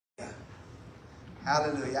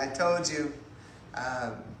Hallelujah. I told you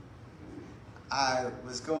I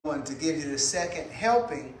was going to give you the second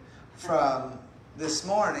helping from this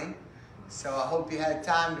morning. So I hope you had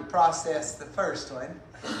time to process the first one.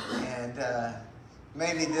 And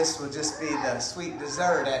maybe this will just be the sweet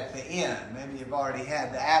dessert at the end. Maybe you've already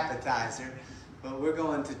had the appetizer. But we're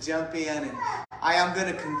going to jump in, and I am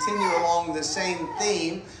going to continue along the same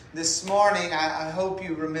theme. This morning, I hope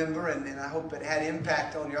you remember, and I hope it had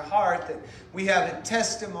impact on your heart, that we have a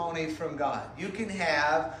testimony from God. You can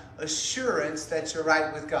have assurance that you're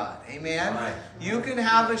right with God. Amen? Right. You can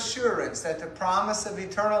have assurance that the promise of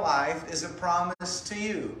eternal life is a promise to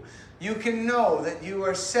you. You can know that you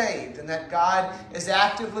are saved and that God is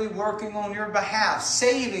actively working on your behalf,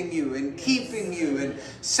 saving you and keeping you and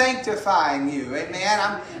sanctifying you.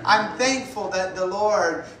 Amen. I'm thankful that the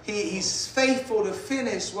Lord, He's faithful to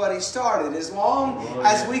finish what He started. As long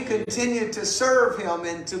as we continue to serve Him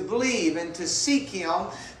and to believe and to seek Him,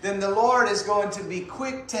 then the Lord is going to be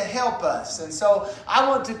quick to help us. And so I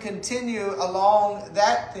want to continue along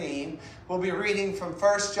that theme. We'll be reading from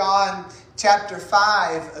 1 John chapter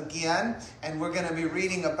 5 again, and we're going to be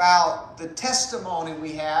reading about the testimony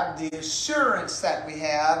we have, the assurance that we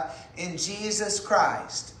have in Jesus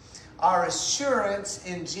Christ. Our assurance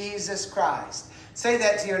in Jesus Christ. Say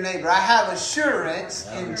that to your neighbor. I have assurance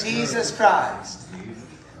in Jesus Christ.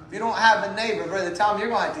 If you don't have a neighbor, Brother Tom, you're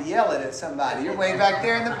going to have to yell it at somebody. You're way back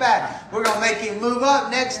there in the back. We're going to make him move up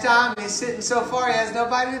next time. He's sitting so far he has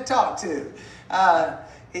nobody to talk to.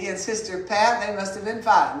 He and Sister Pat, they must have been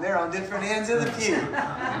fighting. They're on different ends of the pew.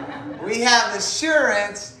 We have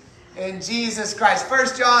assurance in Jesus Christ.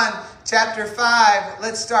 1 John chapter 5,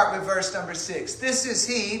 let's start with verse number 6. This is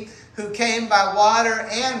He who came by water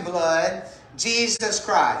and blood, Jesus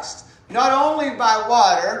Christ. Not only by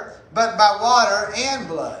water, but by water and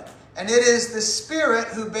blood. And it is the Spirit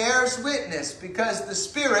who bears witness, because the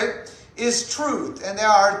Spirit is truth. And there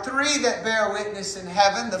are three that bear witness in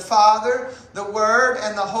heaven: the Father, the Word,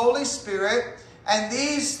 and the Holy Spirit. And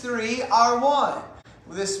these three are one.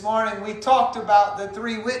 This morning we talked about the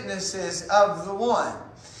three witnesses of the one.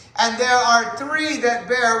 And there are three that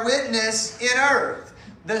bear witness in earth: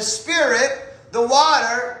 the Spirit, the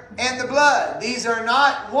water, and the blood. These are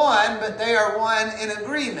not one, but they are one in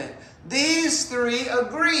agreement. These three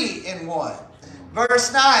agree in one.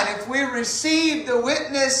 Verse 9, if we receive the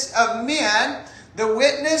witness of men, the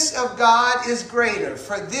witness of God is greater.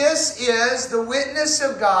 For this is the witness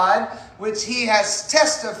of God, which He has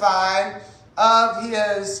testified of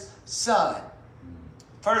His Son.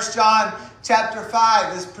 1 John chapter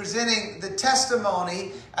 5 is presenting the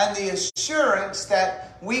testimony and the assurance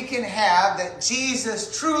that we can have that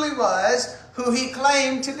Jesus truly was who He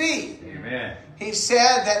claimed to be. Amen. He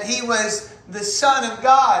said that He was the Son of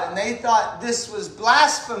God, and they thought this was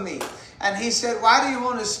blasphemy. And He said, why do you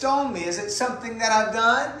want to stone me? Is it something that I've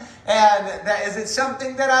done? And is it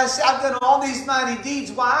something that I've done all these mighty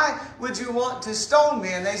deeds? Why would you want to stone me?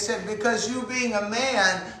 And they said, because you being a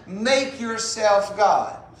man, make yourself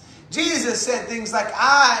God. Jesus said things like,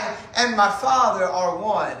 I and my Father are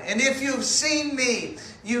one. And if you've seen me,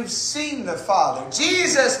 you've seen the Father.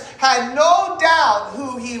 Jesus had no doubt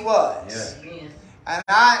who He was. Yeah. And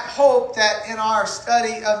I hope that in our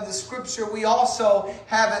study of the Scripture, we also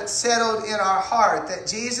have it settled in our heart that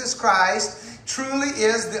Jesus Christ truly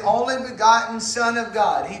is the only begotten Son of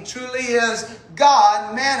God. He truly is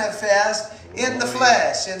God manifest in the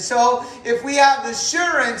flesh. And so if we have the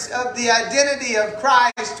assurance of the identity of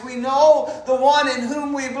Christ, we know the one in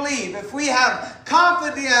whom we believe. If we have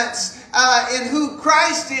confidence in who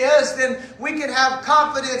Christ is, then we can have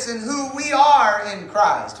confidence in who we are in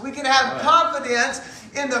Christ. We can have confidence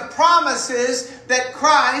in the promises that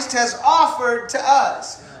Christ has offered to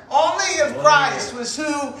us. Only if Christ was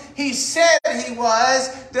who He said He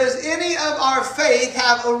was, does any of our faith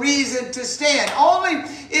have a reason to stand. Only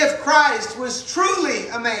if Christ was truly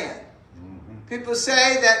a man. People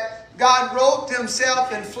say that God robed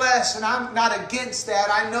Himself in flesh, and I'm not against that.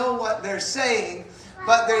 I know what they're saying.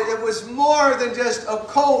 But there was more than just a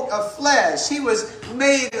coat of flesh. He was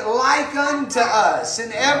made like unto us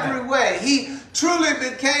in every way. He truly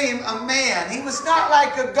became a man. He was not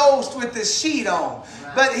like a ghost with a sheet on,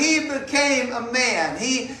 but He became a man.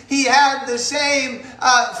 He had the same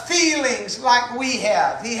feelings like we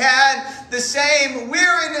have. He had the same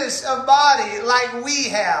weariness of body like we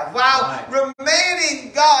have. While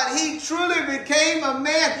remaining God, He truly became a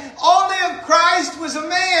man. Only if Christ was a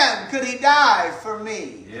man could He die for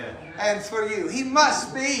me and for you. He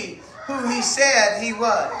must be who He said He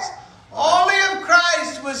was. Only if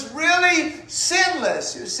Christ was really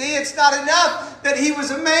sinless. You see, it's not enough that He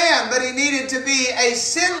was a man, but He needed to be a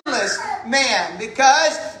sinless sinless man,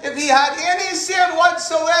 because if he had any sin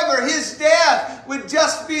whatsoever, his death would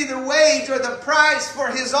just be the wage or the price for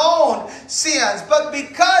his own sins. But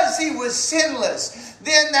because he was sinless,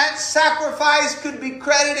 then that sacrifice could be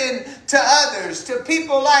credited to others, to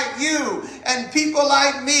people like you and people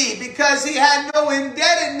like me, because he had no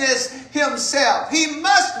indebtedness himself. He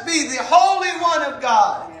must be the Holy One of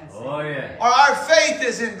God. Oh, yeah. Or our faith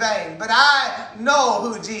is in vain. But I know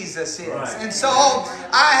who Jesus is. Right. And so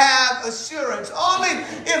I have assurance. Only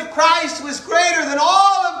if Christ was greater than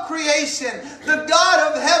all of creation, the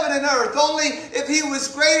God of heaven and earth, only if he was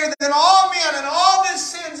greater than all men and all the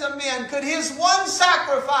sins of men, could his one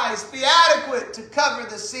sacrifice be adequate to cover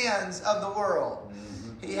the sins of the world.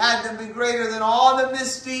 He had to be greater than all the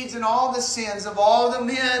misdeeds and all the sins of all the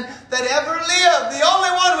men that ever lived. The only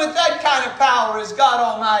one with that kind of power is God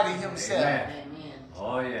Almighty himself. Amen.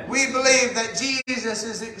 Oh, yeah. We believe that Jesus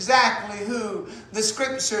is exactly who the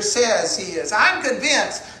Scripture says he is. I'm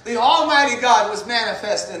convinced the Almighty God was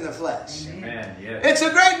manifest in the flesh. Amen. Yes. It's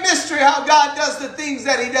a great mystery how God does the things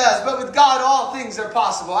that he does, but with God all things are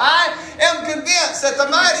possible. I am convinced that the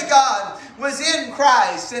mighty God was in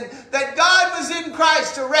Christ, and that God was in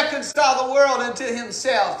Christ to reconcile the world unto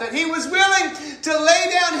himself, that he was willing to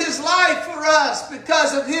lay down his life for us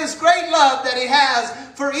because of his great love that he has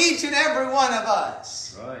for each and every one of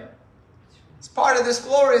us. Right. It's part of this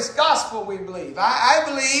glorious gospel we believe. I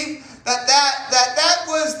believe that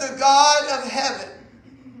was the God of heaven.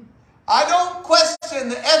 I don't question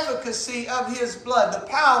the efficacy of his blood, the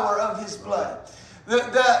power of his blood,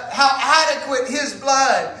 how adequate his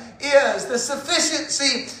blood is, the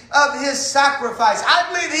sufficiency of his sacrifice. I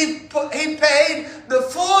believe he paid the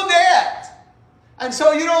full debt. And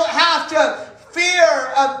so you don't have to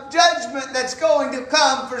fear of judgment that's going to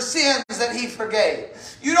come for sins that he forgave.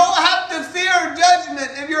 You don't have to fear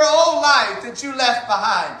judgment of your old life that you left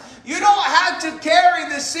behind. You don't have to carry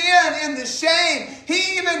the sin and the shame.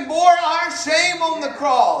 He even bore our shame on the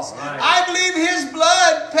cross. Right. I believe his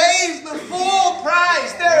blood pays the full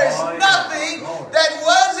price. There is nothing that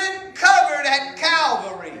wasn't covered at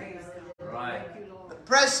Calvary. Right. The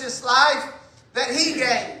precious life that he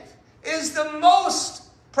gave is the most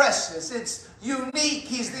precious. It's unique.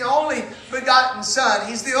 He's the only begotten Son.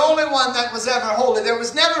 He's the only one that was ever holy. There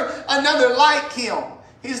was never another like him.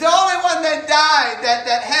 He's the only one that died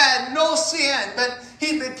that had no sin, but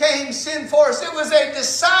he became sin for us. It was a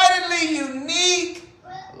decidedly unique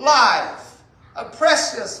life, a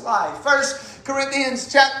precious life. 1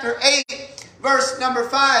 Corinthians chapter 8, verse number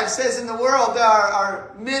 5 says, in the world there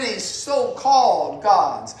are many so-called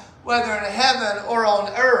gods, whether in heaven or on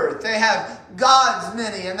earth. They have gods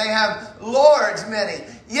many and they have lords many.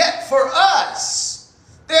 Yet for us,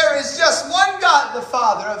 there is just one God the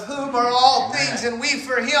Father, of whom are all things, and we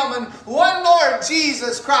for him, and one Lord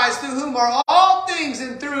Jesus Christ, through whom are all things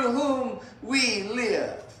and through whom we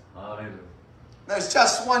live. Hallelujah. There's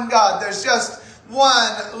just one God. There's just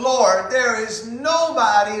one Lord. There is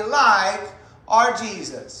nobody like our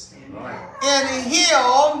Jesus. Right. In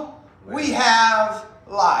him we have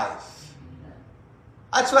life.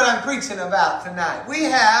 That's what I'm preaching about tonight. We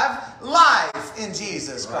have life in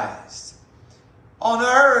Jesus Christ. On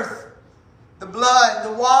earth, the blood,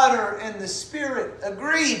 the water, and the Spirit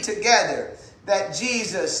agree together that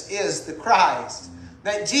Jesus is the Christ,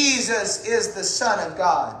 that Jesus is the Son of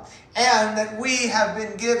God, and that we have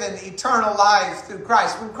been given eternal life through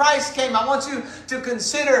Christ. When Christ came, I want you to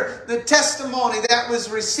consider the testimony that was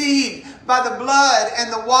received by the blood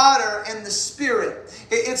and the water and the Spirit.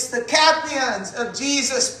 It's the captains of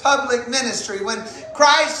Jesus' public ministry. When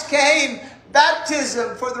Christ came,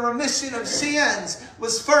 baptism for the remission of sins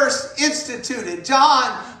was first instituted.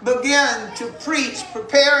 John began to preach,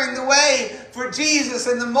 preparing the way for Jesus,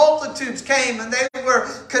 and the multitudes came and they were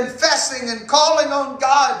confessing and calling on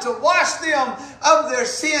God to wash them of their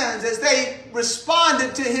sins as they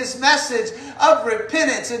responded to his message of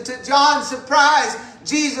repentance. And to John's surprise,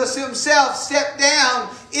 Jesus himself stepped down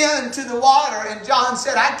into the water, and John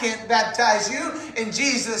said, I can't baptize you. And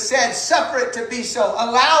Jesus said, suffer it to be so.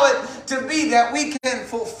 Allow it to be that we can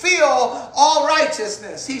fulfill all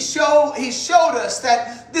righteousness. He showed us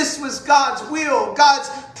that this was God's will, God's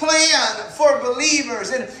plan for believers.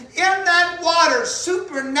 And in that water,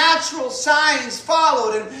 supernatural signs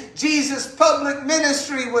followed, and Jesus' public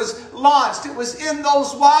ministry was launched. It was in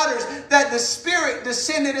those waters that the Spirit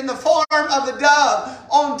descended in the form of a dove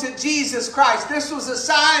onto Jesus Christ. This was a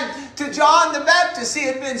sign to John the Baptist. He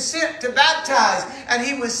had been sent to baptize, and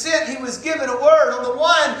he was given a word. On the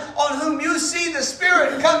one on whom you see the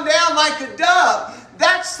Spirit come down like a dove,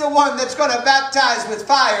 That's the one that's going to baptize with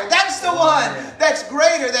fire. That's the one that's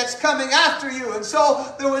greater, that's coming after you. And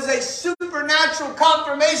so there was a supernatural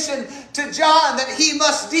confirmation to John that he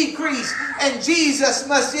must decrease and Jesus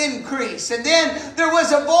must increase. And then there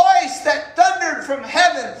was a voice that thundered from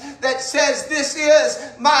heaven that says, "This is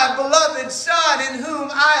my beloved Son in whom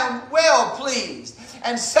I am well pleased."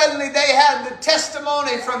 And suddenly they had the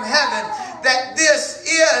testimony from heaven that this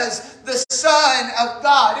is the Son of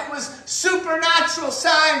God. It was supernatural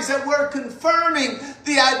signs that were confirming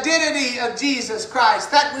the identity of Jesus Christ.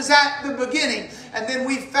 That was at the beginning. And then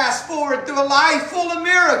we fast forward through a life full of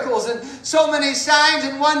miracles and so many signs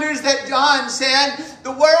and wonders that John said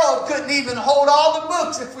the world couldn't even hold all the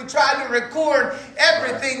books if we tried to record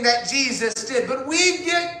everything that Jesus did. But we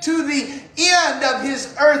get to the end of his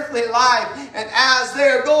earthly life, and as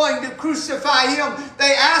they're going to crucify him,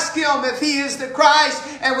 they ask him if he is the Christ.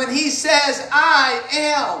 And when he says, "I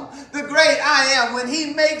am," the great I am, when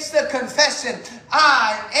he makes the confession,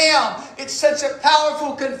 "I am," it's such a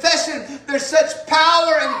powerful confession. There's such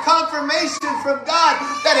power and confirmation from God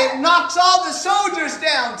that it knocks all the soldiers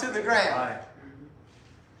down to the ground. Right.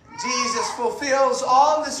 Jesus fulfills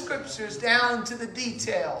all the scriptures down to the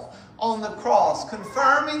detail on the cross,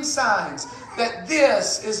 confirming signs that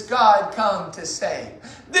this is God come to save.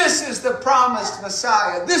 This is the promised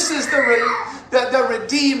Messiah. This is the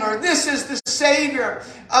Redeemer. This is the Savior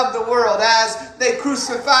of the world. As they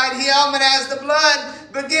crucified him and as the blood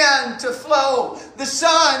began to flow, the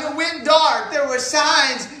sun went dark. There were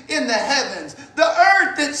signs in the heavens. The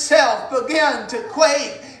earth itself began to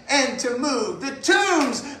quake and to move. The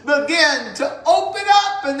tombs began to open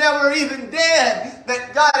up, and there were even dead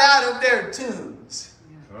that got out of their tombs.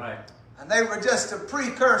 Right. And they were just a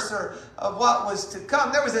precursor of what was to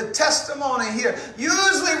come. There was a testimony here.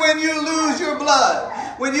 Usually when you lose your blood,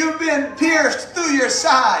 when you've been pierced through your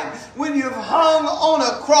side, when you've hung on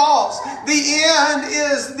a cross, the end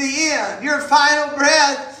is the end. Your final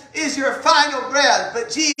breath is your final breath.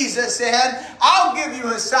 But Jesus said, "I'll give you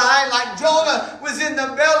a sign like Jonah was in the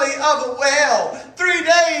belly of a whale. 3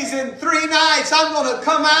 days and 3 nights, I'm going to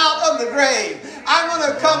come out of the grave. I'm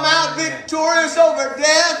going to come out victorious over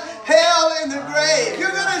death, hell, and the grave."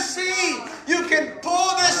 You're going to see, you can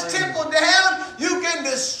pull this temple down, you can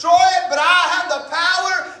destroy it, but I have the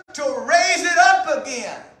power to raise it up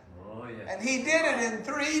again. And he did it in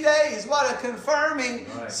 3 days. What a confirming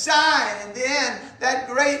sign. And then that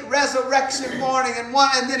great resurrection morning. And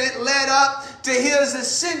then it led up to his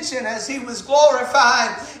ascension as he was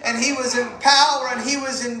glorified. And he was in power and he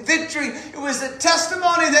was in victory. It was a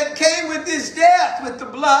testimony that came with his death, with the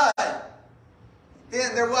blood.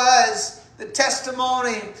 Then there was the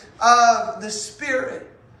testimony of the Spirit.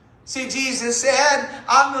 See, Jesus said,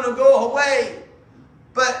 "I'm going to go away,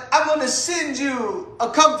 but I'm going to send you a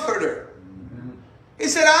comforter." He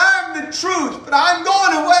said, "I'm the truth, but I'm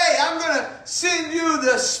going away. I'm going to send you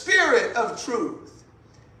the Spirit of truth."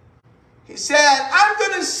 He said, "I'm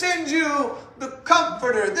going to send you the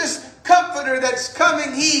Comforter." This Comforter that's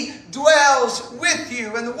coming, he dwells with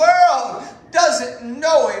you. And the world doesn't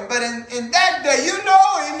know him. But in that day, you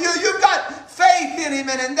know him. You've got faith in him.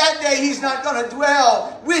 And in that day, he's not going to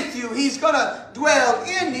dwell with you. He's going to dwell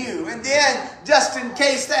in you. And then, just in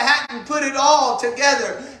case they hadn't put it all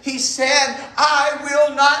together, he said, "I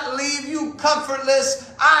will not leave you comfortless.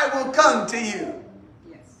 I will come to you."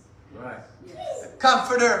 Yes. Right. The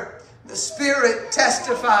Comforter, the Spirit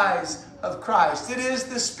testifies of Christ. It is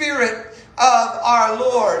the Spirit of our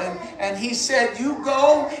Lord. And he said, "You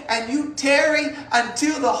go and you tarry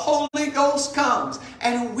until the Holy Ghost comes."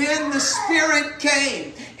 And when the Spirit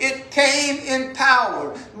came, it came in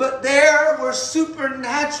power. But there were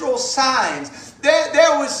supernatural signs.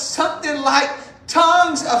 There was something like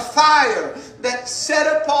tongues of fire that set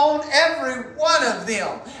upon every one of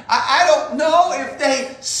them. I don't know if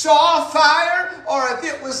they saw fire or if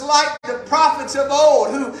it was like the prophets of old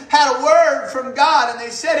who had a word from God and they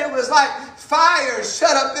said it was like fire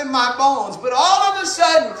shut up in my bones. But all of a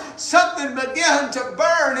sudden, something began to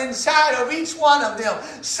burn inside of each one of them.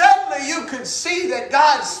 Suddenly you could see that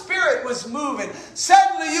God's Spirit was moving.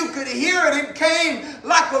 Suddenly you could hear it. It came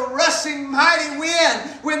like a rushing mighty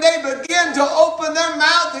wind when they began to open their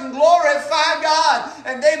mouth and glorify God.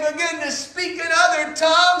 And they began to speak in other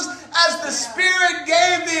tongues as the Spirit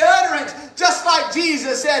gave the utterance. Just like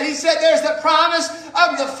Jesus said. He said, "There's the promise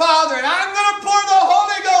of the Father, and I'm going to pour the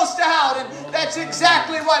Holy Ghost out." And that's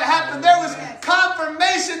exactly what happened. There was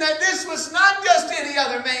confirmation that this was not just any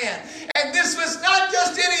other man, and this was not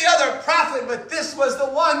just any other prophet, but this was the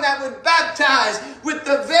one that would baptize with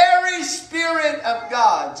the very Spirit of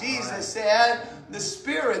God. Jesus said, "The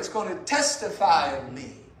Spirit's going to testify of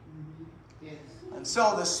me." And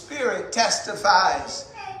so the Spirit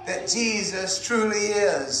testifies that Jesus truly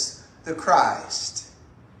is the Christ.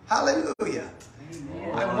 Hallelujah.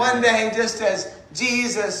 And one day, just as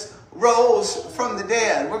Jesus rose from the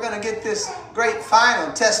dead, we're going to get this great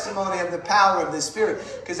final testimony of the power of the Spirit.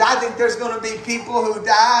 Because I think there's going to be people who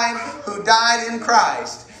died in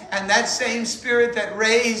Christ. And that same Spirit that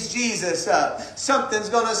raised Jesus up, something's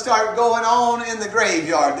going to start going on in the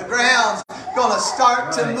graveyard. The ground's going to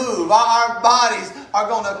start to move. Our bodies are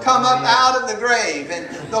going to come up out of the grave. And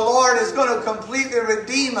the Lord is going to completely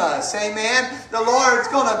redeem us. Amen. The Lord's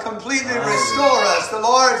going to completely restore us. The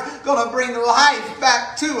Lord's going to bring life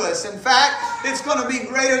back to us. In fact, it's going to be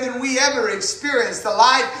greater than we ever experienced. The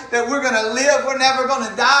life that we're going to live, we're never going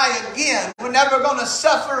to die again. We're never going to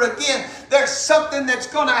suffer again. There's something that's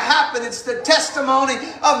going to happen. It's the testimony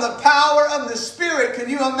of the power of the Spirit. Can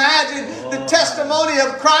you imagine the testimony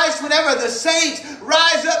of Christ whenever the saints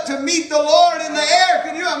rise up to meet the Lord in the air?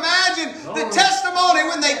 Can you imagine the testimony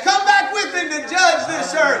when they come back with Him to judge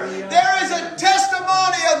this earth? There is a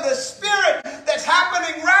testimony of the Spirit that's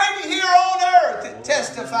happening right here on earth. It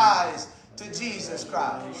testifies to Jesus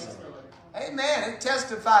Christ. Amen. It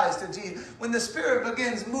testifies to Jesus. When the Spirit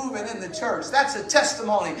begins moving in the church, that's a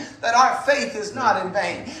testimony that our faith is not in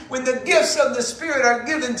vain. When the gifts of the Spirit are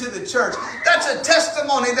given to the church, that's a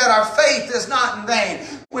testimony that our faith is not in vain.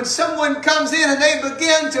 When someone comes in and they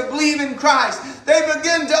begin to believe in Christ, they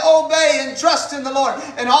begin to obey and trust in the Lord,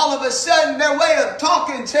 and all of a sudden their way of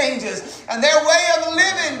talking changes, and their way of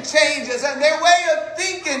living changes, and their way of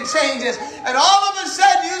thinking changes, and all of a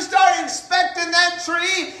sudden you start inspecting that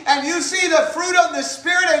tree and you see the fruit of the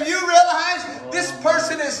Spirit, and you realize this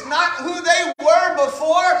person is not who they were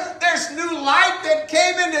before. There's new light that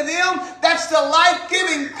came into them. That's the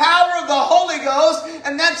life-giving power of the Holy Ghost,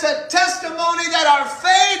 and that's a testimony that our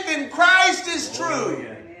faith in Christ is true.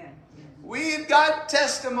 We've got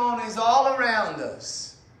testimonies all around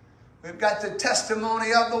us. We've got the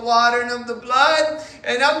testimony of the water and of the blood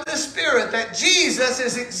and of the Spirit that Jesus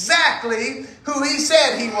is exactly who He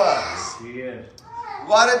said He was. Yes.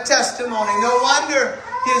 What a testimony. No wonder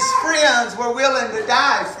His friends were willing to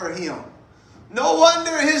die for Him. No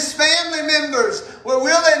wonder His family members were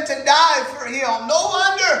willing to die for Him. No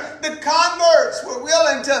wonder the converts were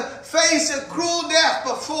willing to face a cruel death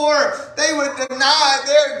before they would deny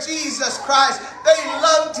their Jesus Christ. They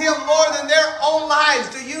loved Him more than their own lives.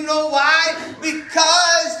 Do you know why?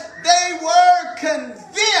 Because they were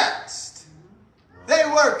convinced. They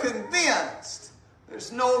were convinced.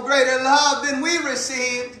 There's no greater love than we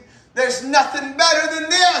received. There's nothing better than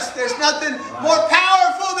this. There's nothing more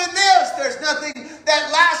powerful than this. There's nothing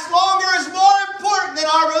that lasts longer, is more important than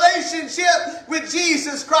our relationship with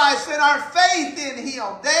Jesus Christ and our faith in Him.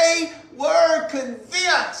 They were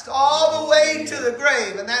convinced all the way to the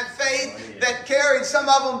grave. And that faith that carried some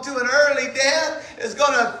of them to an early death is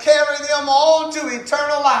going to carry them on to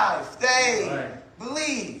eternal life. They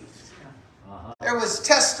believed. There was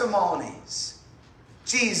testimonies.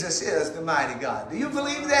 Jesus is the mighty God. Do you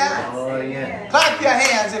believe that? Oh, yeah. Clap your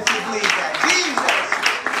hands if you believe that. Jesus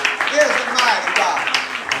is the mighty God.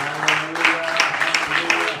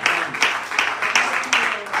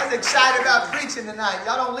 I was excited about preaching tonight.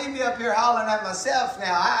 Y'all don't leave me up here hollering at myself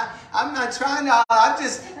now. I'm not trying to. I'm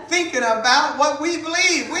just thinking about what we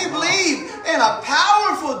believe. We believe in a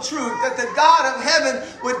powerful truth that the God of heaven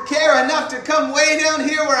would care enough to come way down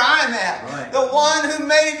here where I'm at. Right. The one who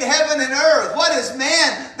made heaven and earth. What is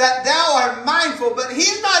man that thou art mindful? But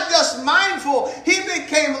He's not just mindful. He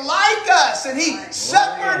became like us, and He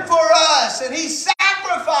suffered for us, and He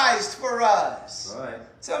sacrificed for us. Right.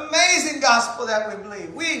 It's an amazing gospel that we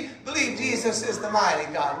believe. We believe Jesus is the mighty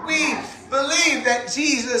God. We believe that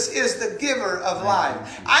Jesus is the giver of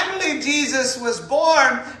life. I believe Jesus was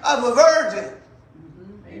born of a virgin.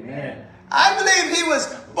 Amen. I believe He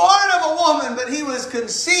was born of a woman, but He was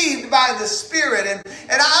conceived by the Spirit. And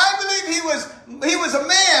I believe he was a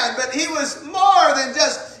man, but He was more than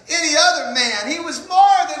just any other man. He was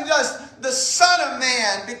more than just the Son of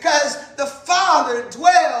Man, because the Father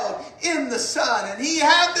dwelled in the Son, and He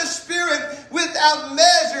had the Spirit without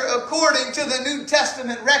measure according to the New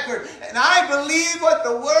Testament record. And I believe what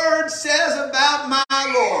the Word says about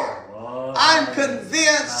my Lord. I'm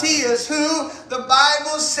convinced He is who the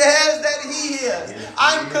Bible says that He is.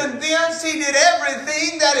 I'm convinced He did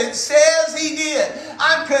everything that it says He did.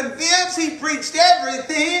 I'm convinced He preached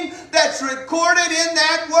everything that's recorded in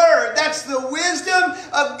that Word. That's the wisdom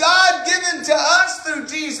of God given to us through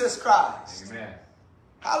Jesus Christ. Amen.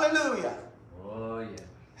 Hallelujah. Oh, yeah.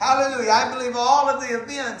 Hallelujah. I believe all of the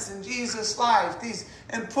events in Jesus' life, these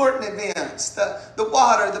important events, the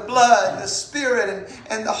water, the blood, the Spirit,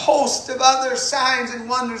 and the host of other signs and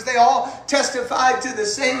wonders, they all testify to the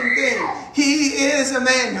same thing. He is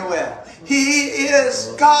Emmanuel. He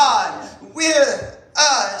is God with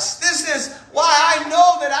us. This is why I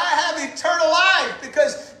know that I have eternal life,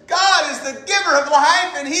 because God is the giver of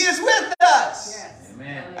life and He is with us. Yes.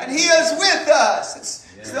 Amen. And He is with us.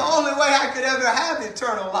 It's the only way I could ever have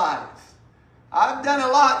eternal life. I've done a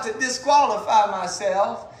lot to disqualify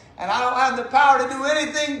myself, and I don't have the power to do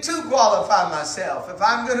anything to qualify myself. If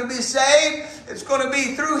I'm going to be saved, it's going to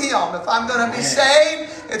be through Him. If I'm going to be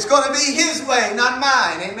saved, it's going to be His way, not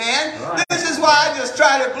mine. Amen? Right. This is why I just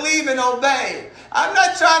try to believe and obey. I'm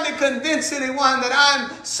not trying to convince anyone that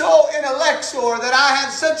I'm so intellectual or that I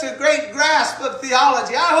have such a great grasp of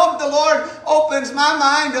theology. I hope the Lord opens my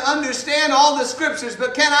mind to understand all the Scriptures.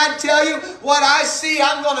 But can I tell you what I see?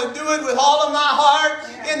 I'm going to do it with all of my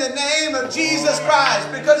heart in the name of Jesus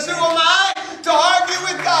Christ. Because who am I to argue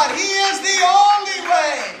with God? He is the only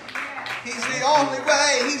way. He's the only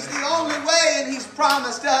way. He's the only way, and He's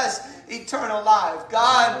promised us eternal life.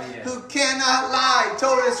 God, who cannot lie,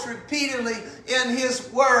 told us repeatedly in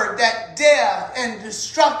His Word that death and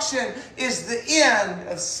destruction is the end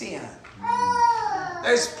of sin.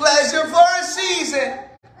 There's pleasure for a season,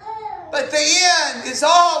 but the end is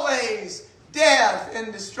always death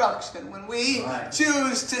and destruction. When we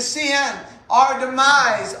choose to sin, our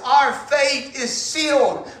demise, our fate is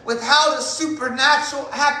sealed without a supernatural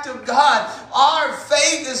act of God. Our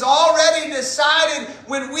fate is already decided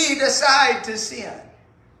when we decide to sin.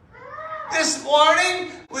 This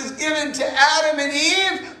warning was given to Adam and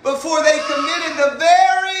Eve before they committed the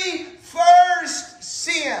very first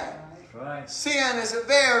sin. Sin is a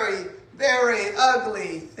very, very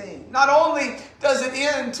ugly thing. Not only does it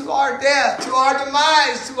end to our death, to our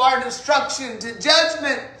demise, to our destruction, to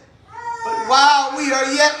judgment, but while we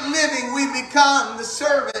are yet living, we become the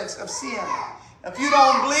servants of sin. If you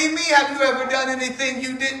don't believe me, have you ever done anything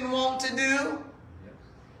you didn't want to do?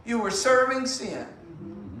 You were serving sin.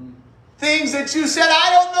 Things that you said,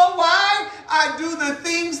 I don't know why I do the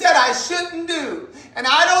things that I shouldn't do. And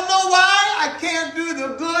I don't know why I can't do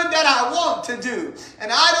the good that I want to do.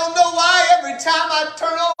 And I don't know why every time I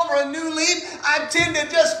turn over a new leaf, I tend to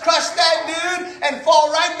just crush that dude and fall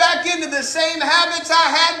right back into the same habits I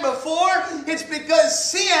had before. It's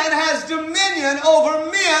because sin has dominion over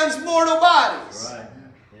men's mortal bodies. Right.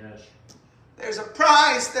 Yes. There's a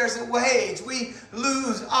price, there's a wage. We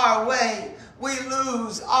lose our way. We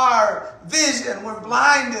lose our vision. We're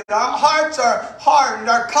blinded. Our hearts are hardened.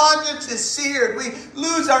 Our conscience is seared. We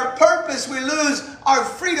lose our purpose. We lose our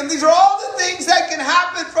freedom. These are all the things that can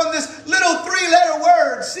happen from this little three-letter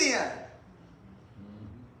word, sin.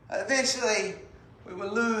 Eventually, we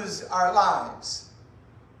will lose our lives.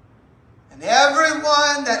 And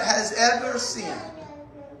everyone that has ever sinned,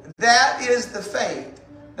 that is the fate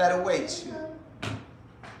that awaits you.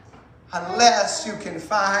 Unless you can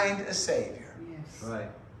find a Savior.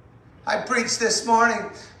 Right. I preached this morning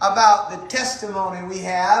about the testimony we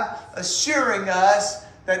have assuring us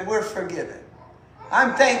that we're forgiven.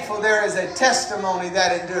 I'm thankful there is a testimony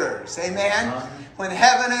that endures. Amen? When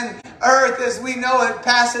heaven and earth as we know it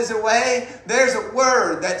passes away, there's a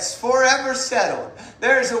word that's forever settled.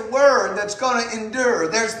 There's a word that's going to endure.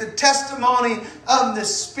 There's the testimony of the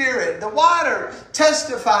Spirit. The water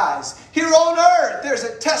testifies. Here on earth, there's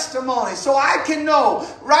a testimony. So I can know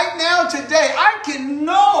right now, today, I can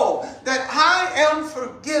know that I am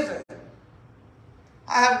forgiven.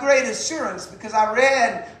 I have great assurance because I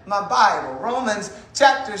read my Bible. Romans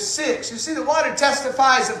chapter 6. You see, the water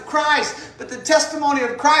testifies of Christ, but the testimony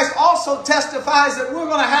of Christ also testifies that we're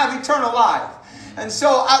going to have eternal life. And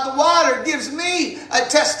so the water gives me a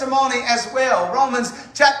testimony as well. Romans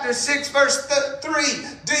chapter 6 verse 3.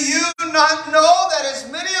 Do you not know that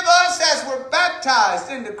as many of us as were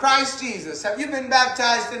baptized into Christ Jesus? Have you been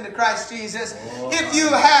baptized into Christ Jesus? If you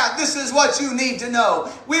have, this is what you need to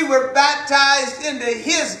know. We were baptized into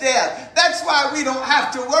His death. That's why we don't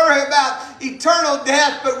have to worry about eternal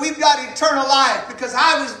death, but we've got eternal life because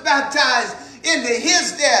I was baptized into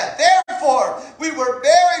His death. Therefore, we were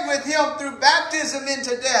buried with Him through baptism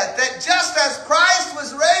into death, that just as Christ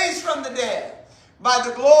was raised from the dead by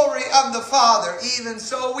the glory of the Father, even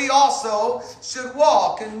so we also should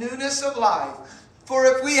walk in newness of life. For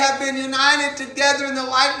if we have been united together in the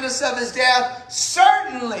likeness of His death,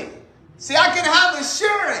 certainly, see, I can have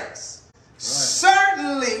assurance,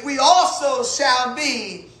 certainly we also shall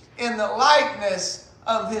be in the likeness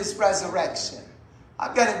of His resurrection.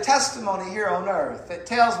 I've got a testimony here on earth that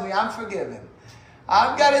tells me I'm forgiven.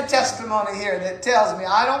 I've got a testimony here that tells me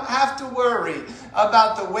I don't have to worry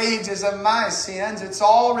about the wages of my sins. It's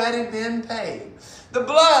already been paid. The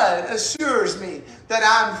blood assures me that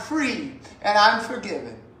I'm free and I'm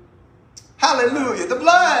forgiven. Hallelujah. The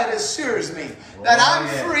blood assures me that I'm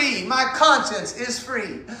free. My conscience is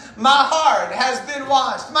free. My heart has been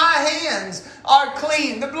washed. My hands are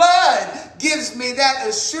clean. The blood gives me that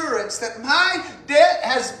assurance that my debt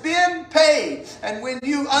has been paid. And when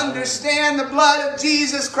you understand the blood of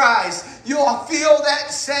Jesus Christ, you'll feel that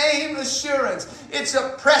same assurance. It's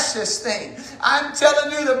a precious thing. I'm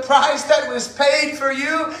telling you, the price that was paid for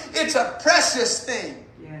you, it's a precious thing.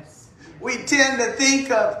 Yes. We tend to think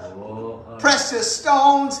of precious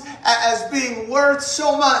stones as being worth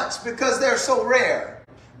so much because they're so rare.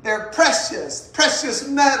 They're precious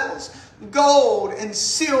metals, gold and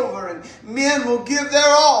silver, and men will give their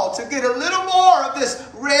all to get a little more of this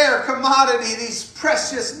rare commodity, these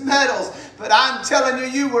precious metals. But I'm telling you,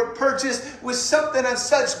 you were purchased with something of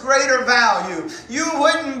such greater value. You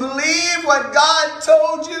wouldn't believe what God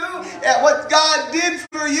told you, and what God did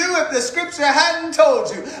for you if the scripture hadn't told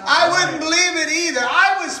you. I wouldn't believe it either.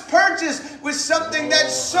 I was purchased with something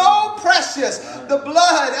that's so precious, the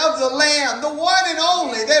blood of the Lamb, the one and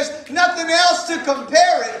only. There's nothing else to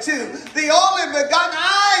compare it to. The only begotten.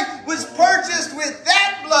 I was purchased with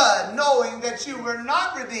that blood, knowing that you were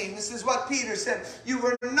not redeemed. This is what Peter said. You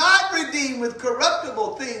were not redeemed with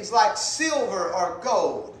corruptible things like silver or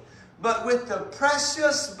gold, but with the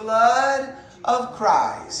precious blood of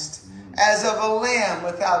Christ, as of a lamb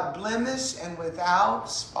without blemish and without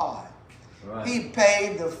spot. Right. He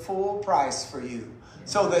paid the full price for you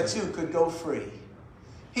so that you could go free.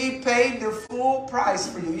 He paid the full price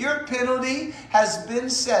for you. Your penalty has been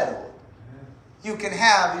settled. You can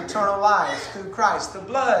have eternal life through Christ. The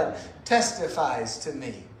blood testifies to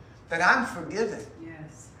me that I'm forgiven.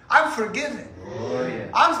 Yes. I'm forgiven. Oh, yeah.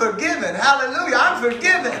 I'm forgiven. Hallelujah. I'm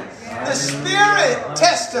forgiven. The Spirit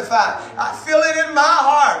testifies. I feel it in my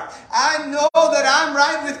heart. I know that I'm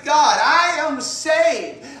right with God. I am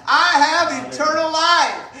saved. I have eternal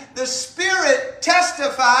life. The Spirit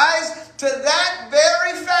testifies to that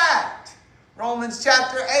very fact. Romans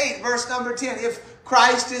chapter 8, verse number 10. If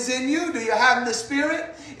Christ is in you, do you have the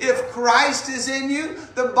Spirit? If Christ is in you,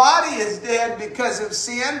 the body is dead because of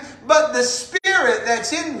sin, but the Spirit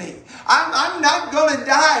that's in me, I'm not going to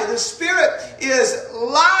die. The Spirit is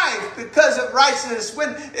life because of righteousness.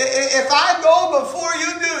 If I go before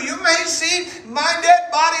you do, you may see my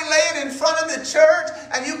dead body laying in front of the church,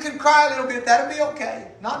 and you can cry a little bit. That'll be okay.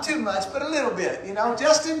 Not too much, but a little bit,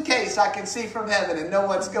 just in case I can see from heaven and know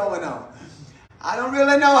what's going on. I don't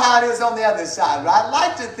really know how it is on the other side, but I'd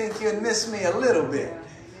like to think you'd miss me a little bit.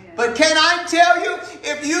 But can I tell you,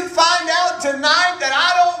 if you find out tonight that I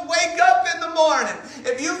don't wake up in the morning,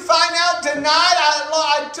 if you find out tonight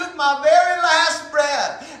I took my very last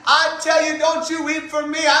breath, I tell you, don't you weep for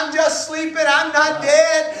me. I'm just sleeping. I'm not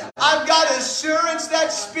dead. I've got assurance.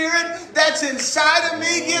 That Spirit that's inside of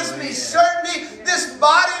me gives me certainty. This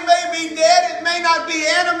body may be dead. It may not be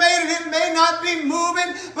animated. It may not be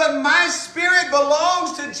moving. But my spirit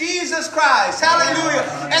belongs to Jesus Christ. Hallelujah.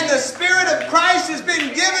 And the Spirit of Christ has been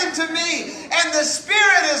given to me. And the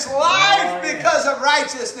Spirit is life because of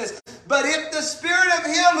righteousness. But if the Spirit of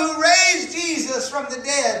Him who raised Jesus from the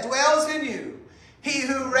dead dwells in you, He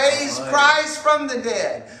who raised Christ from the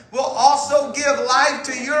dead will also give life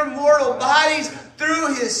to your mortal bodies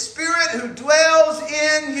through His Spirit who dwells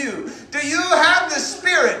in you. Do you have the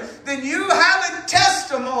Spirit? Then you have a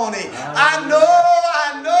testimony. I know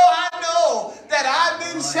that I've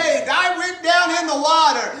been saved. I went down in the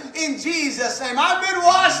water in Jesus' name. I've been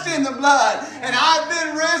washed in the blood, and I've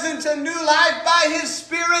been risen to new life by His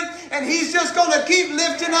Spirit, and He's just going to keep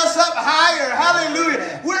lifting us up higher.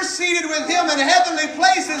 Hallelujah. We're seated with Him in heavenly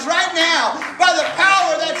places right now by the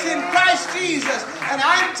power that's in Christ Jesus. And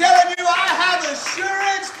I'm telling you, I have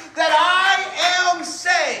assurance that I am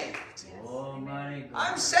saved.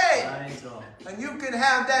 I'm saved. And you can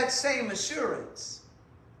have that same assurance.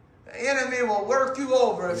 The enemy will work you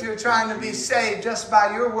over if you're trying to be saved just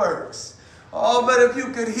by your works. Oh, but if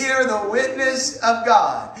you could hear the witness of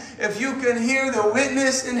God, if you can hear the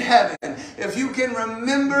witness in heaven, if you can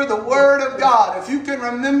remember the Word of God, if you can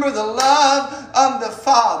remember the love of the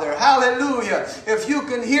Father, hallelujah, if you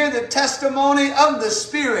can hear the testimony of the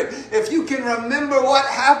Spirit, if you can remember what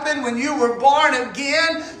happened when you were born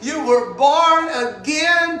again, you were born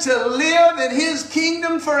again to live in His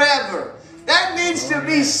kingdom forever. That needs to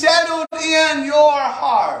be settled in your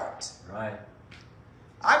heart. Right.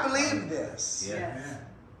 I believe this. Yes.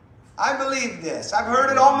 I believe this. I've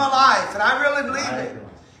heard it all my life, and I really believe it.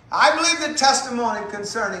 I believe the testimony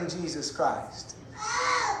concerning Jesus Christ.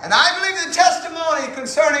 And I believe the testimony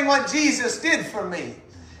concerning what Jesus did for me.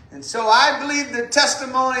 And so I believe the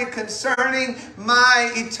testimony concerning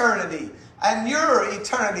my eternity and your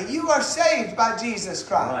eternity. You are saved by Jesus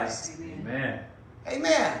Christ. Right. Amen.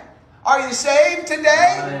 Amen. Are you saved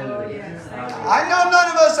today? Hallelujah. I know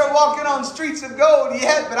none of us are walking on streets of gold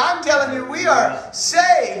yet, but I'm telling you, we are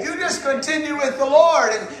saved. You just continue with the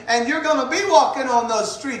Lord, and you're going to be walking on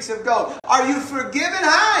those streets of gold. Are you forgiven?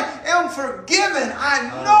 I am forgiven. I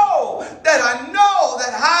know that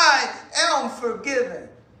I am forgiven.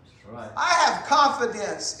 Right. I have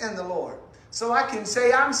confidence in the Lord, so I can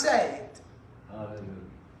say I'm saved. Hallelujah.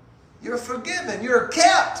 You're forgiven. You're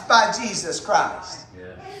kept by Jesus Christ.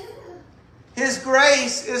 Yes. His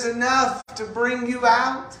grace is enough to bring you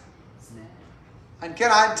out. And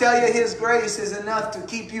can I tell you, His grace is enough to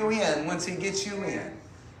keep you in once He gets you in.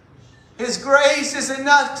 His grace is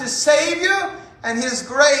enough to save you, and His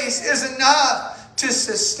grace is enough to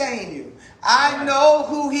sustain you. I know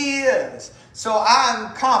who He is, so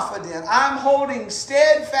I'm confident. I'm holding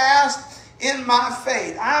steadfast in my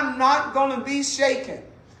faith. I'm not going to be shaken.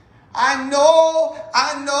 I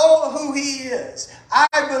know who He is. I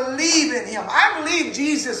believe in Him. I believe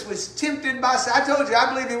Jesus was tempted by Satan. I told you,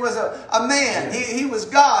 I believe He was a man. He was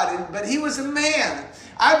God, but He was a man.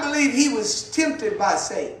 I believe He was tempted by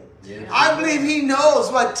Satan. Yes. I believe He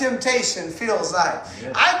knows what temptation feels like.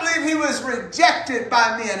 Yes. I believe He was rejected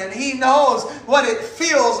by men, and He knows what it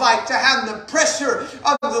feels like to have the pressure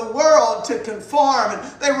of the world to conform.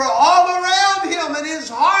 And they were all around Him, and His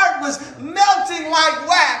heart was melting like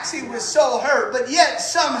wax. He was so hurt, but yet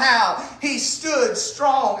somehow He stood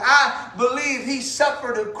strong. I believe He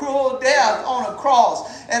suffered a cruel death on a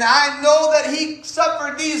cross, and I know that He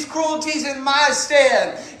suffered these cruelties in my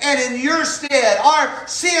stead and in your stead. Our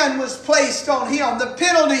sin was placed on Him. The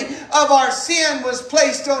penalty of our sin was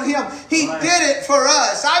placed on Him. He did it for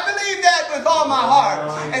us. I believe that with all my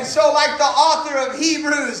heart. And so, like the author of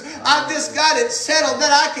Hebrews, I've just got it settled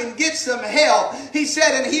that I can get some help. He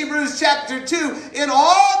said in Hebrews chapter 2, in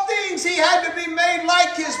all things He had to be made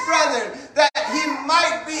like His brethren, that He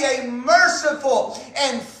might be a merciful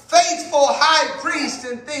and faithful high priest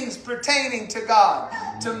in things pertaining to God,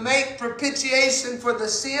 to make propitiation for the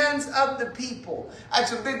sins of the people.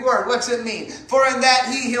 That's a big word. What's it mean? For in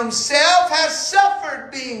that He Himself has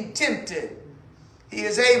suffered being tempted, He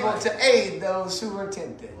is able to aid those who are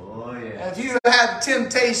tempted. Oh, yeah. If you have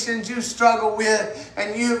temptations you struggle with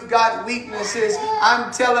and you've got weaknesses,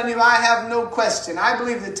 I'm telling you, I have no question. I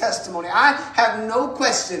believe the testimony. I have no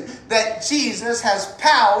question that Jesus has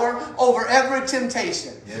power over every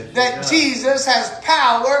temptation. Yes, that Jesus has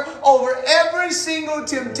power over every single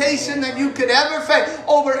temptation that you could ever face.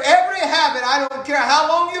 Over every habit. I don't care how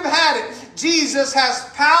long you've had it. Jesus has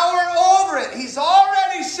power over it. He's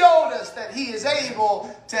already showed us that He is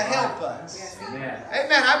able to help us. Amen.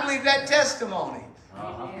 Amen. I believe that testimony.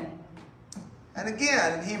 Uh-huh. And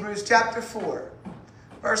again, in Hebrews chapter 4,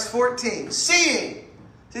 verse 14. Seeing.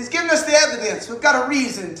 He's given us the evidence. We've got a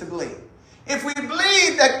reason to believe. If we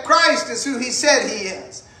believe that Christ is who He said He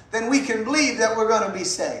is, then we can believe that we're going to be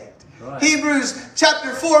saved. Right. Hebrews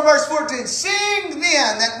chapter 4, verse 14. Seeing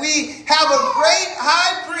then that we have a great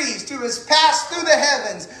high priest who has passed through the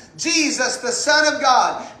heavens, Jesus, the Son of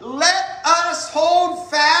God, let us hold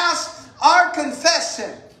fast our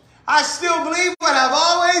confession. I still believe what I've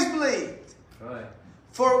always believed. Right.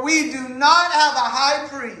 For we do not have a high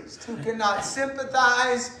priest who cannot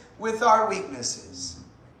sympathize with our weaknesses,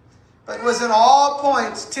 but was in all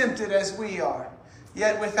points tempted as we are,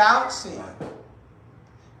 yet without sin.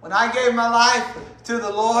 When I gave my life to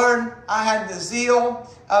the Lord, I had the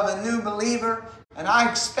zeal of a new believer, and I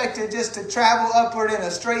expected just to travel upward in a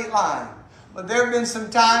straight line. But there have been some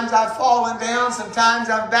times I've fallen down, sometimes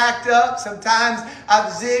I've backed up, sometimes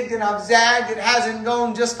I've zigged and I've zagged. It hasn't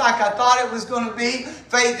gone just like I thought it was going to be.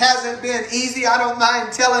 Faith hasn't been easy. I don't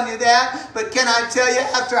mind telling you that. But can I tell you,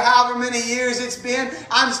 after however many years it's been,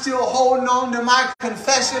 I'm still holding on to my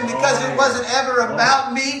confession because it wasn't ever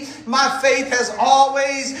about me. My faith has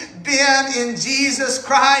always been in Jesus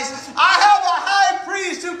Christ. I have a high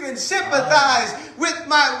priest who can sympathize with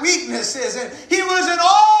my weaknesses. And He was in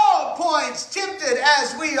all points tempted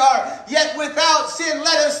as we are, yet without sin.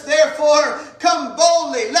 Let us therefore come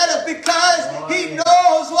boldly. Let us, because He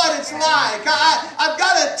knows what it's like. I've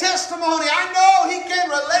got a testimony. I know He can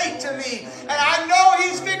relate to me. And I know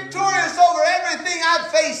He's victorious over everything I'm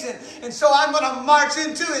facing. And so I'm going to march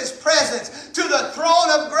into His presence, to the throne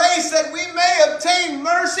of grace, that we may obtain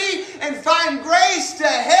mercy and find grace to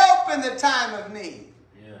help in the time of need.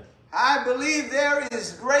 Yes. I believe there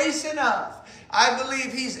is grace enough. I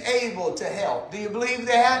believe He's able to help. Do you believe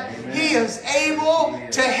that? Amen. He is able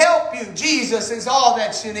to help you. Jesus is all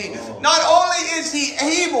that you need. Not only is He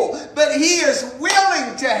able, but He is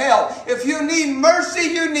willing to help. If you need mercy,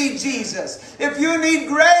 you need Jesus. If you need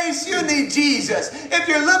grace, you need Jesus. If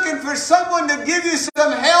you're looking for someone to give you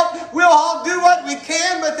some help, we'll all do what we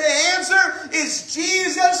can, but the answer is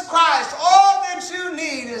Jesus Christ. All that you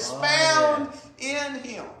need is found in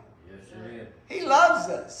Him. He loves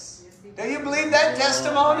us. Do you believe that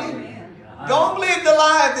testimony? Don't believe the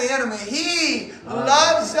lie of the enemy. He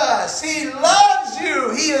loves us. He loves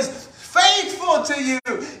you. He is faithful to you.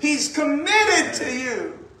 He's committed to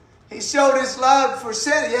you. He showed His love for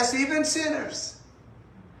sinners. Yes, even sinners.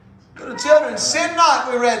 Little children, sin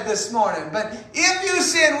not, we read this morning. But if you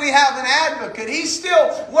sin, we have an advocate. He's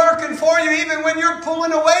still working for you even when you're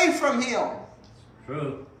pulling away from Him.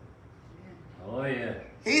 True. Oh, yeah.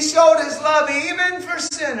 He showed His love even for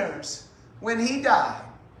sinners when He died.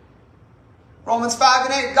 Romans 5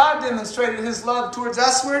 and 8, God demonstrated His love towards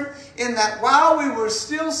usward in that while we were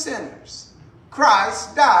still sinners,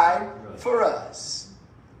 Christ died for us.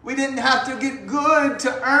 We didn't have to get good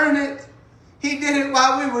to earn it. He did it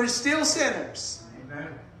while we were still sinners.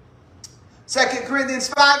 Amen. 2 Corinthians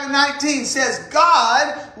 5 and 19 says,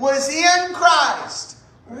 God was in Christ,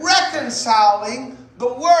 reconciling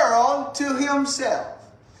the world to Himself,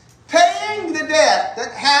 paying the debt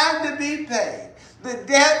that had to be paid, the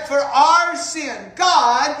debt for our sin.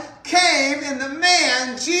 God came in the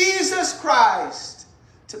man, Jesus Christ,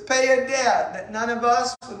 to pay a debt that none of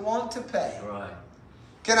us would want to pay. Right.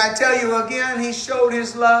 Can I tell you again, He showed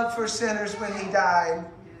His love for sinners when He died.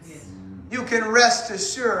 You can rest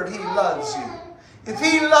assured He loves you. If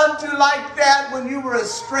He loved you like that when you were a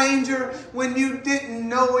stranger, when you didn't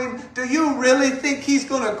know Him, do you really think He's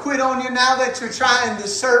going to quit on you now that you're trying to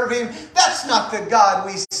serve Him? That's not the God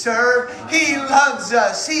we serve. He loves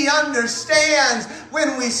us. He understands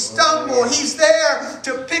when we stumble. He's there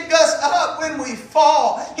to pick us up when we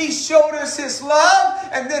fall. He showed us His love,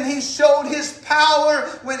 and then He showed His power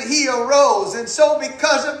when He arose. And so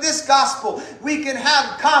because of this gospel, we can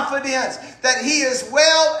have confidence that He is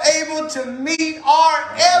well able to meet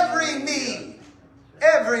our every need.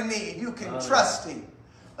 Every need. You can trust Him.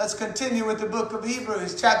 Let's continue with the book of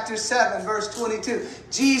Hebrews, chapter 7, verse 22.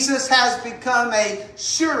 Jesus has become a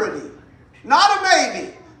surety, not a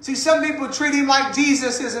maybe. See, some people treat Him like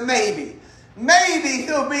Jesus is a maybe. Maybe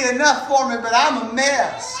He'll be enough for me, but I'm a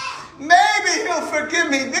mess. Maybe He'll forgive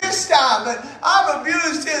me this time, but I've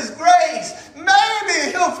abused His grace.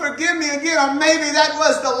 Maybe He'll forgive me again, or maybe that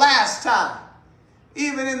was the last time.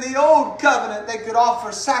 Even in the old covenant, they could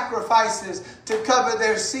offer sacrifices to cover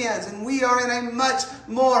their sins. And we are in a much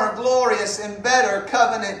more glorious and better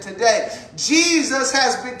covenant today. Jesus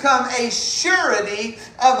has become a surety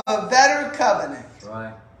of a better covenant.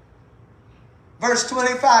 Right. Verse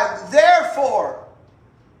 25, therefore,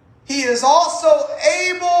 He is also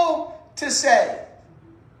able to save.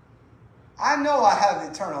 I know I have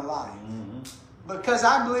eternal life. Because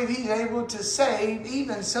I believe He's able to save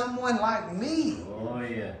even someone like me. Oh,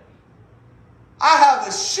 yeah. I have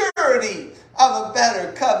a surety of a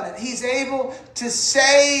better covenant. He's able to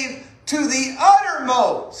save to the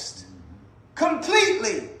uttermost,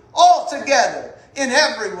 completely, altogether, in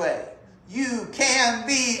every way. You can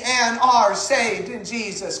be and are saved in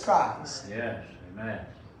Jesus Christ. Yes, amen.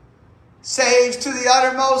 Saves to the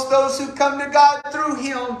uttermost those who come to God through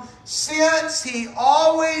Him, since He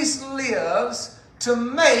always lives to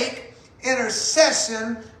make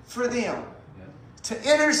intercession for them. To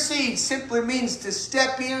intercede simply means to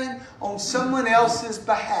step in on someone else's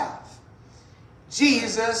behalf.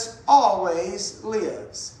 Jesus always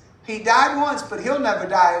lives. He died once, but He'll never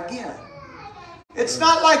die again. It's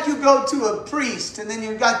not like you go to a priest and then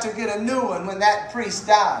you've got to get a new one when that priest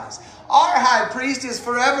dies. Our high priest is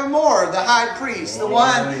forevermore the high priest, the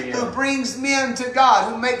one who brings men to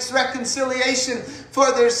God, who makes reconciliation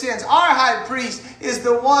for their sins. Our high priest is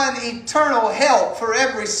the one eternal help for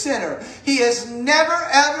every sinner. He is never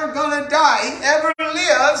ever going to die. He ever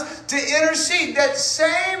lives to intercede. That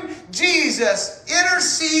same Jesus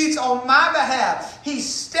intercedes on my behalf. He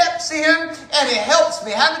steps in and He helps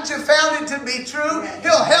me. Haven't you found it to be true?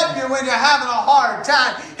 He'll help you when you're having a hard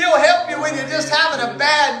time. He'll help you when you're just having a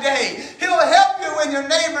bad day. He'll help you when your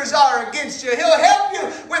neighbors are against you. He'll help you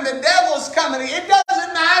when the devil's coming. It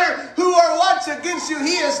doesn't matter who or what's against you.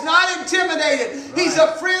 He is not intimidated. He's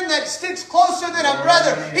a friend that sticks closer than a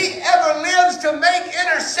brother. He ever lives to make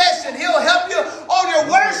intercession. He'll help you on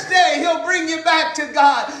your worst day. He'll bring you back to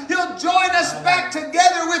God. He'll join us back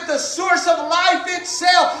together with the source of life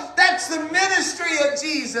itself. That That's the ministry of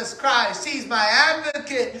Jesus Christ. He's my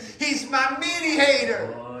advocate. He's my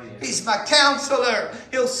mediator. He's my counselor.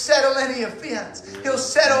 He'll settle any offense. He'll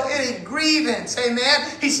settle any grievance. Amen.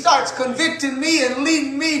 He starts convicting me and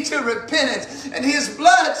leading me to repentance. And His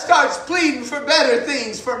blood starts pleading for better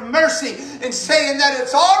things, for mercy, and saying that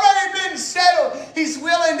it's already been settled. He's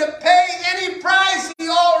willing to pay any price He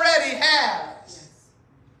already has.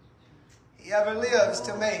 He ever lives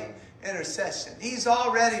to make intercession. He's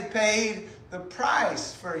already paid the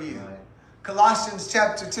price for you. Colossians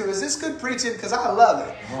chapter 2. Is this good preaching? Because I love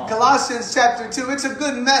it. Colossians chapter 2. It's a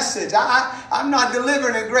good message. I'm not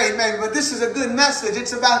delivering it great, maybe, but this is a good message.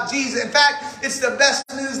 It's about Jesus. In fact, it's the best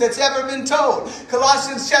news that's ever been told.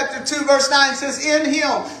 Colossians chapter 2 verse 9 says, in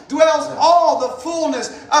Him dwells all the fullness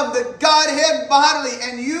of the Godhead bodily,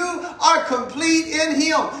 and you are complete in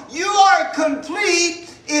Him. You are complete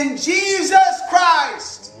in Jesus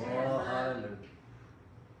Christ.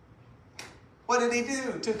 What did He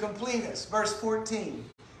do to complete us? Verse 14.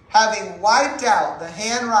 Having wiped out the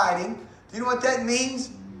handwriting. Do you know what that means?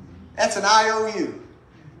 That's an IOU.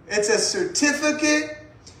 It's a certificate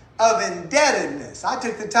of indebtedness. I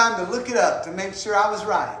took the time to look it up to make sure I was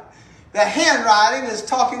right. The handwriting is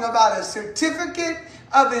talking about a certificate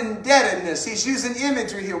of indebtedness. He's using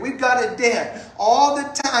imagery here. We've got a debt. All the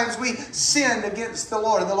times we sinned against the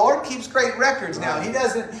Lord. And the Lord keeps great records now. He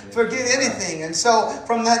doesn't forget anything. And so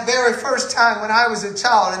from that very first time when I was a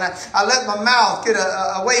child and I let my mouth get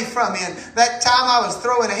away from me, and that time I was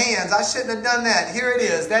throwing hands, I shouldn't have done that. Here it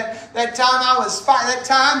is. That time I was fighting, that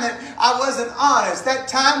time that I wasn't honest, that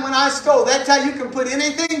time when I stole, that time you can put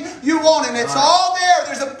anything you want and it's all there.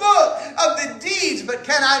 There's a book of the deeds, but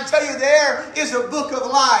can I tell you, there is a book of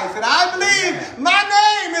life. And I believe my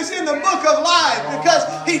name is in the book of life because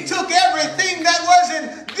He took everything that was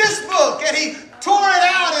in this book and He tore it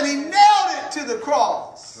out and He nailed it to the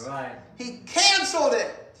cross. Right. He canceled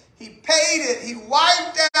it. He paid it. He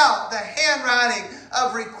wiped out the handwriting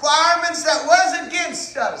of requirements that was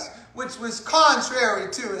against us, which was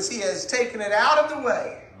contrary to us. He has taken it out of the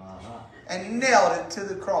way and nailed it to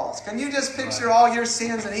the cross. Can you just picture all your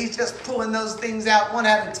sins and He's just pulling those things out one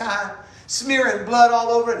at a time, smearing blood all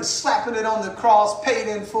over it and slapping it on the cross, paid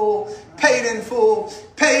in full, paid in full,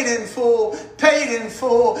 paid in full, paid in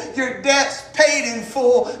full. Your debts paid in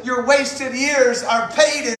full. Your wasted years are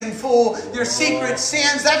paid in full. Your secret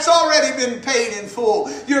sins, that's already been paid in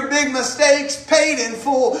full. Your big mistakes, paid in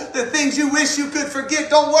full. The things you wish you could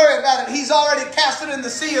forget, don't worry about it. He's already cast it in the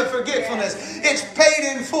sea of forgetfulness. It's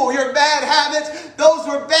paid in full. Your bad habits, those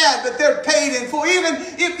were bad, but they're paid in full. Even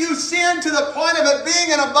if you sin to the point of it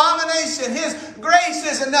being an abomination, His grace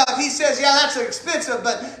is enough. He says, yeah, that's expensive,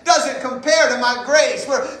 but doesn't compare to my grace.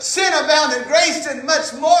 Where sin abounded, grace did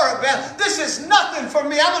much more abound. This is nothing for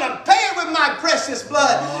me. I'm going to pay it with my precious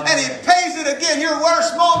blood. And He pays it again. Your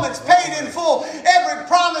worst moments paid in full. Every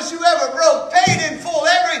promise you ever broke, paid in full.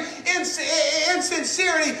 Every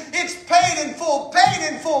insincerity, it's paid in full,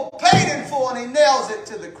 paid in full, paid in full. And He nails it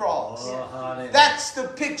to the cross. That's the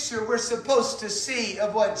picture we're supposed to see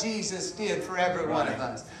of what Jesus did for every one of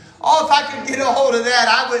us. Oh, if I could get a hold of that,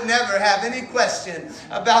 I would never have any question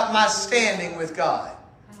about my standing with God.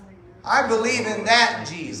 I believe in that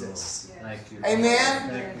Jesus.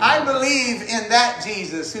 Amen? I believe in that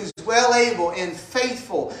Jesus who's well able and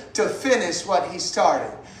faithful to finish what He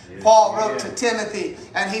started. Paul wrote to Timothy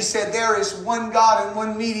and he said, there is one God and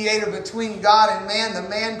one mediator between God and man, the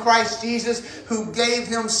man Christ Jesus, who gave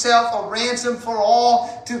Himself a ransom for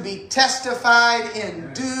all to be testified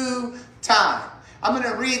in due time. I'm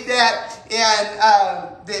going to read that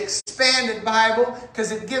in the Expanded Bible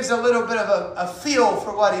because it gives a little bit of a feel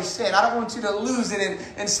for what he said. I don't want you to lose it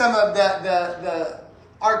in some of the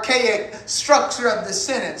archaic structure of the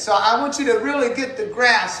sentence. So I want you to really get the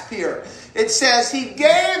grasp here. It says, He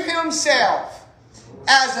gave Himself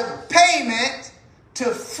as a payment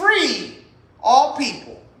to free all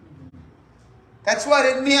people. That's what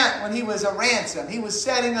it meant when He was a ransom. He was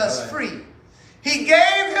setting us free. He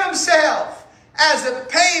gave Himself as a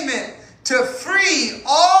payment to free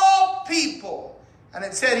all people. And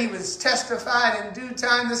it said He was testified in due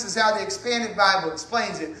time. This is how the Expanded Bible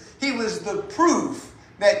explains it. He was the proof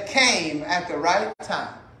that came at the right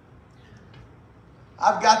time.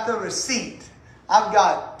 I've got the receipt. I've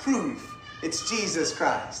got proof. It's Jesus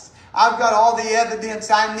Christ. I've got all the evidence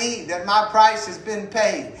I need that my price has been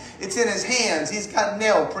paid. It's in His hands. He's got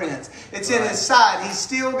nail prints. It's in His side. He's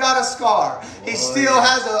still got a scar. He still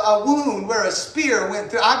has a wound where a spear went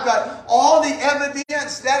through. I've got all the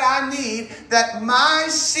evidence that I need that my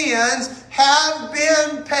sins have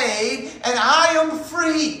been paid, and I am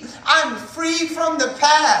free. I'm free from the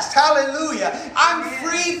past. Hallelujah. I'm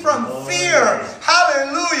free from fear.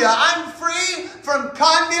 Hallelujah. I'm free from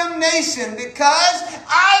condemnation because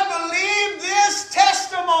I believe this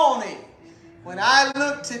testimony. When I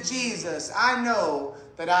look to Jesus, I know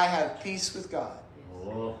that I have peace with God.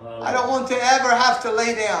 I don't want to ever have to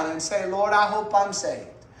lay down and say, Lord, I hope I'm saved.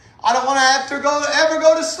 I don't want to have to ever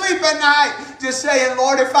go to sleep at night just saying,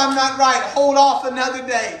 Lord, if I'm not right, hold off another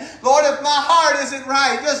day. Lord, if my heart isn't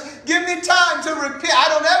right, just give me time to repent. I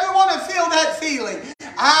don't ever want to feel that feeling.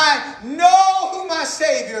 I know who my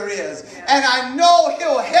Savior is, and I know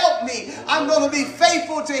He'll help me. I'm going to be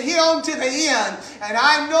faithful to Him to the end, and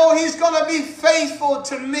I know He's going to be faithful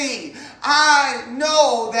to me. I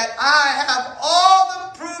know that I have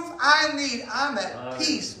all the proof I need. I'm at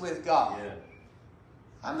peace with God.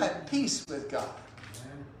 I'm at peace with God.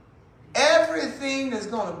 Everything is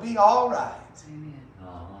going to be all right.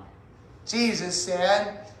 Jesus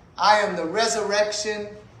said, I am the resurrection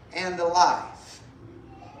and the life.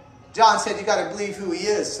 John said you got to believe who He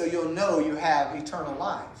is so you'll know you have eternal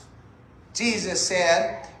life. Jesus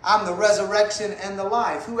said, I'm the resurrection and the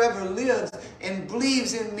life. Whoever lives and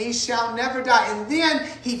believes in me shall never die. And then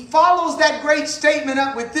He follows that great statement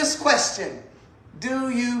up with this question.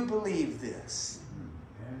 Do you believe this?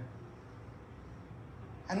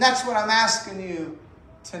 And that's what I'm asking you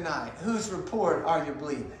tonight. Whose report are you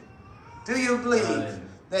believing? Do you believe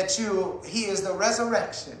that He is the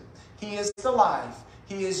resurrection? He is the life.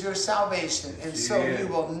 He is your salvation. And so you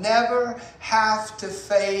will never have to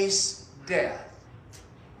face death.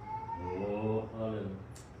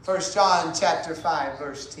 1 John chapter 5,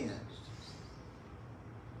 verse 10.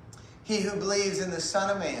 He who believes in the Son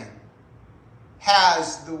of Man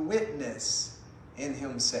has the witness in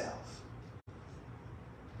himself.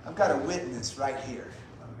 I've got a witness right here.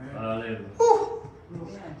 Whew.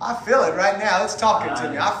 I feel it right now. It's talking to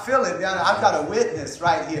me. I feel it. I've got a witness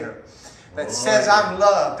right here that says I'm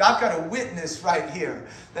loved. I've got a witness right here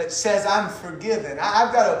that says I'm forgiven.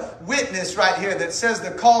 I've got a witness right here that says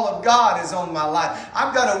the call of God is on my life.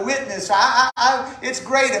 I've got a witness. It's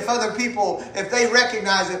great if other people, if they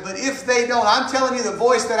recognize it, but if they don't, I'm telling you the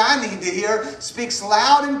voice that I need to hear speaks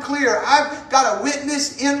loud and clear. I've got a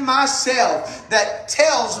witness in myself that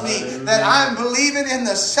tells me that I'm believing in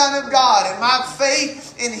the Son of God and my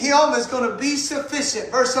faith in Him is going to be sufficient.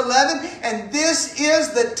 Verse 11, and this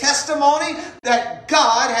is the testimony that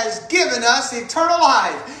God has given us eternal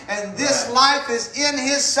life. And this life is in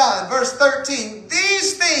His Son. Verse 13,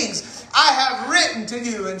 these things I have written to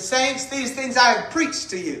you. And saints, these things I have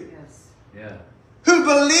preached to you. Who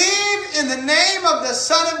believe in the name of the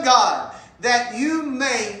Son of God, that you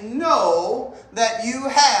may know that you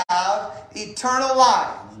have eternal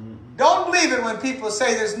life. Don't believe it when people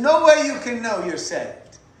say there's no way you can know you're saved.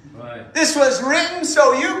 This was written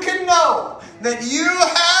so you can know that you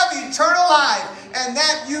have eternal life and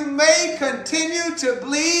that you may continue to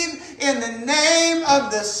believe in the name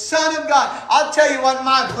of the Son of God. I'll tell you what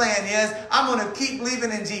my plan is. I'm going to keep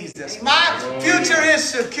believing in Jesus. My future is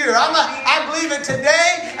secure. I believe it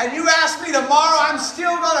today, and you ask me tomorrow, I'm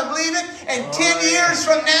still going to believe it. And 10 years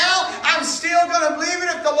from now, I'm still going to believe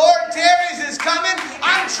it. If the Lord tarries is coming,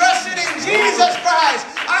 I'm trusting in Jesus Christ.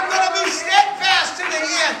 I'm going to be steadfast to the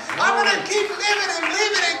end. I'm going to keep living and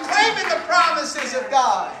believing and claiming the promises of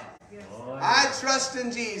God. I trust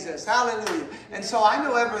in Jesus. Hallelujah. And so I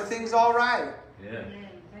know everything's all right.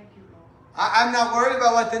 I'm not worried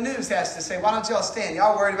about what the news has to say. Why don't y'all stand?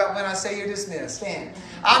 Y'all worried about when I say you're dismissed. Stand.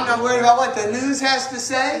 I'm not worried about what the news has to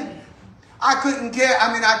say. I couldn't care.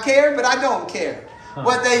 I mean, I care, but I don't care.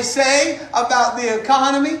 What they say about the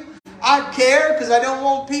economy, I care because I don't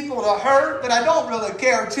want people to hurt, but I don't really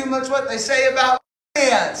care too much what they say about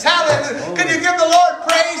hands. Hallelujah. Can you give the Lord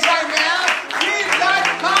praise right now? He's got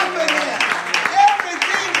confidence.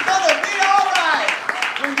 Everything's going to be all right.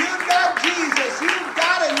 When you've got Jesus, you've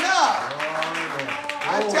got enough.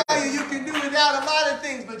 I tell you, you can do without a lot of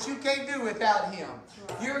things, but you can't do without Him.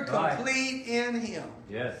 You're complete in Him.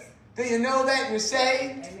 Yes. Do you know that you're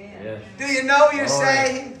saved? Yes. Do you know you're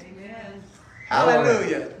saved?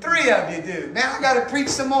 Hallelujah. 3 of you do. Man, I got to preach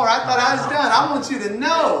some more. I thought I was done. I want you to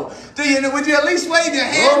know. Would you at least wave your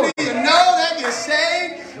hand? Do you know that you're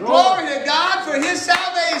saved? Glory to God for His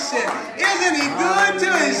salvation. Isn't He good to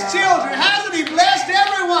His children? Hasn't He blessed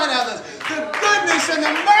every one of us? The goodness and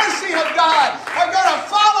the mercy of God are going to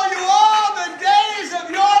follow you all the days of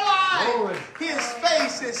your life. His faith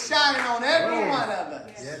face is shining on every one of us.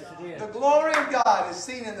 Yes, it is. The glory of God is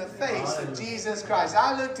seen in the face of Jesus Christ.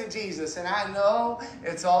 I look to Jesus and I know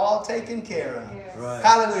it's all taken care of. Right.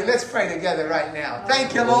 Hallelujah. Let's pray together right now.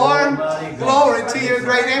 Thank you, Lord. Glory to your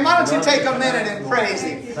great name. Why don't you take a minute and praise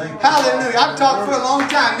Him? Hallelujah. I've talked for a long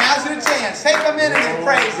time. Now's your chance. Take a minute and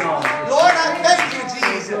praise Him. Lord, I thank you,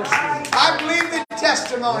 Jesus. I believe the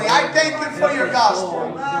testimony. I thank you for your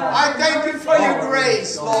gospel. I thank you for your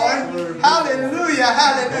grace, Lord. Hallelujah.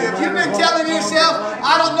 Hallelujah. If you've been telling yourself,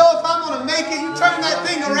 I don't know if I'm going to make it, you turn that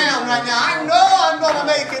thing around right now. I know I'm going to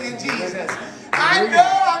make it in Jesus. I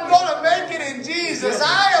know I'm going to make it in Jesus.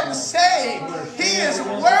 I am saved. He is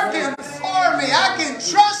working for me. I can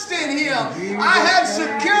trust in Him. I have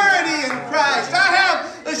security in Christ. I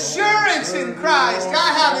have assurance in Christ.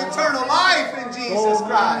 I have eternal life in Jesus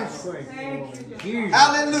Christ.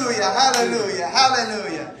 Hallelujah, hallelujah,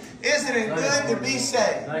 hallelujah. Isn't it good to be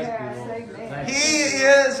saved? He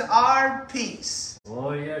is our peace.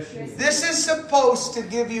 Oh, yes, He is. This is supposed to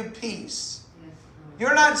give you peace.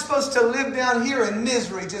 You're not supposed to live down here in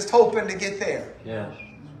misery just hoping to get there. Yes.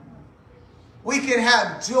 We can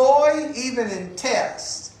have joy even in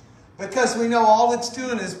tests because we know all it's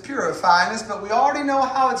doing is purifying us, but we already know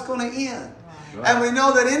how it's going to end. Right. And we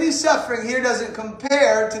know that any suffering here doesn't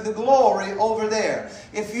compare to the glory over there.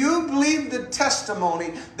 If you believe the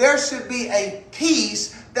testimony, there should be a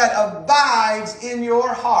peace that abides in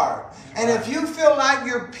your heart. And if you feel like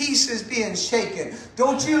your peace is being shaken,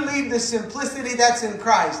 don't you leave the simplicity that's in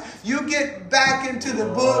Christ. You get back into the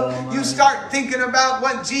book. You start thinking about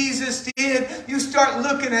what Jesus did. You start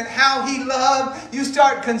looking at how He loved. You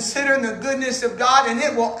start considering the goodness of God, and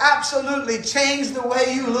it will absolutely change the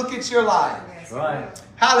way you look at your life. Right.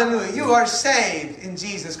 Hallelujah. You are saved in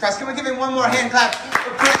Jesus Christ. Can we give Him one more hand clap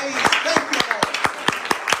for praise? Thank you, Lord.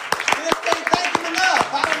 Let's say thank Him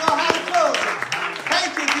enough. I don't know how to close it.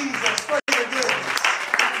 Thank you, Jesus, for your goodness.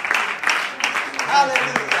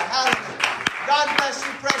 Hallelujah. Hallelujah. God bless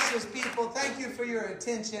you, precious people. Thank you for your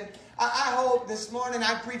attention. I hope this morning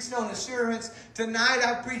I preached on assurance. Tonight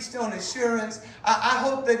I preached on assurance. I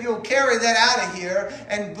hope that you'll carry that out of here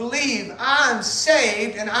and believe I'm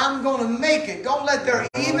saved and I'm going to make it. Don't let there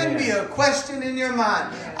even be a question in your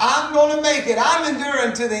mind. I'm going to make it. I'm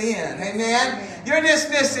enduring to the end. Amen. You're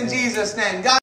dismissed in Jesus' name. God